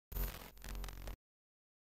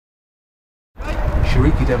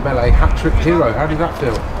Siriki Dembele, hat-trick hero. How did that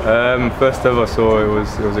feel? First ever, so it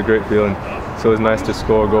was a great feeling. So it was nice to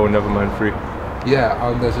score a goal, never mind three. Yeah,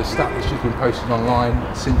 there's a stat that's just been posted online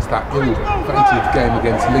since that ill-fated game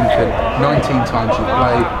against Lincoln. 19 times you've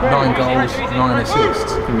played, 9 goals, 9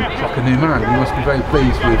 assists. It's like a new man. You must be very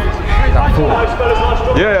pleased with that form.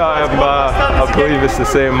 Yeah, I believe it's the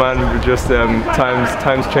same, man. Just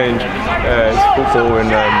times change. It's football, and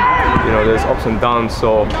you know, there's ups and downs.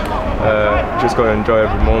 So just got to enjoy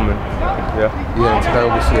every moment. Yeah. Yeah. Today,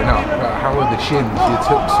 obviously, enough. How are the shins? You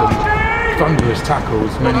took some thunderous tackles,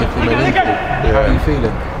 many of them illegal. How are you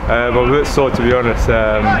feeling? I'm a bit sore, to be honest.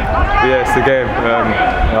 Yeah, it's the game.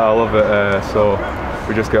 I love it, so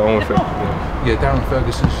we just get on with it. Yeah, Darren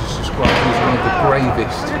Ferguson's just described you as one of the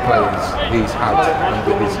bravest players he's had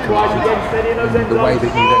under his command. And the way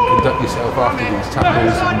that you then conduct yourself after these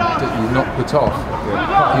tackles and that you're not put off,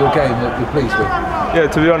 part of your game that you're pleased with. Yeah,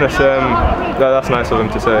 to be honest, that's nice of him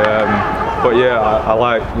to say. But yeah, I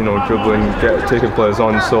like, you know, dribbling, taking players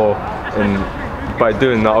on. So, and by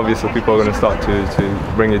doing that, obviously people are going to start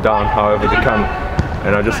to bring you down however they can.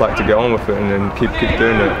 And I just like to get on with it and then keep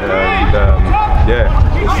doing it. Yeah,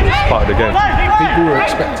 it's part of the game. People were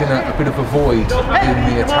expecting a bit of a void in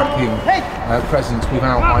the attacking presence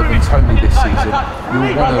without Ivan Toney this season.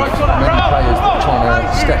 You're one of many players that are trying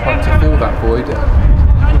to step up to fill that void.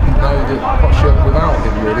 Know that Potter without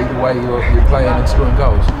him, really, the way you're playing and scoring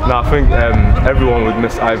goals? No, I think everyone would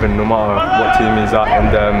miss Ivan no matter what team he's at,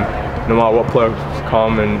 and no matter what players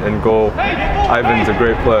come and go. Ivan's a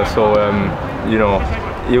great player, so you know,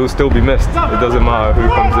 he will still be missed. It doesn't matter who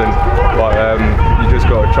comes in, but you just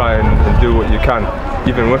got to try and do what you can.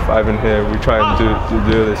 Even with Ivan here, we try and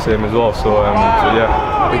do the same as well. So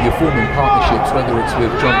yeah. But you're forming partnerships, whether it's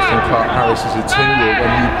with Johnson and Clark Harris as a two, or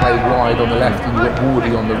when you play wide on the left and you've got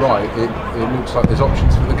Wardy on the right, it looks like there's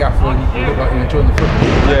options for the gaffer and you look like you're enjoying the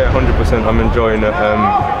football. Yeah, 100%. I'm enjoying it.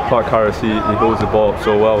 Clark Harris, he holds the ball up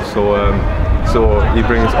so well, so he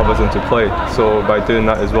brings others into play. So by doing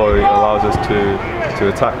that as well, it allows us to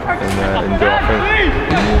attack and do our thing.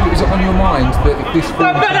 Is it on your mind that if this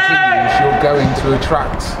form continues, you're going to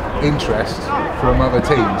attract interest from other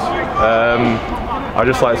teams? I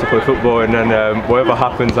just like to play football, and then whatever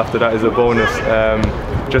happens after that is a bonus.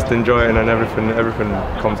 Just enjoy it, and then everything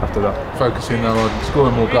comes after that. Focusing on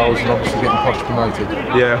scoring more goals and obviously getting Posh promoted.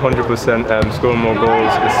 Yeah, 100%. Scoring more goals,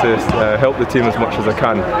 assists, help the team as much as I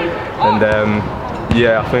can, and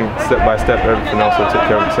yeah, I think step by step everything else will take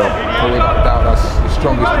care of itself. Without doubt, that's the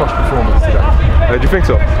strongest Posh performance today. Do you think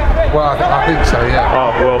so? Well, I think so, yeah.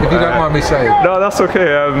 Oh, well, if you don't mind me saying. No, that's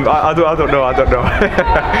okay. I don't know. I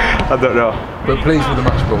don't know. But pleased with the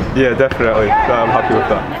match ball. Yeah, definitely. I'm happy with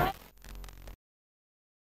that.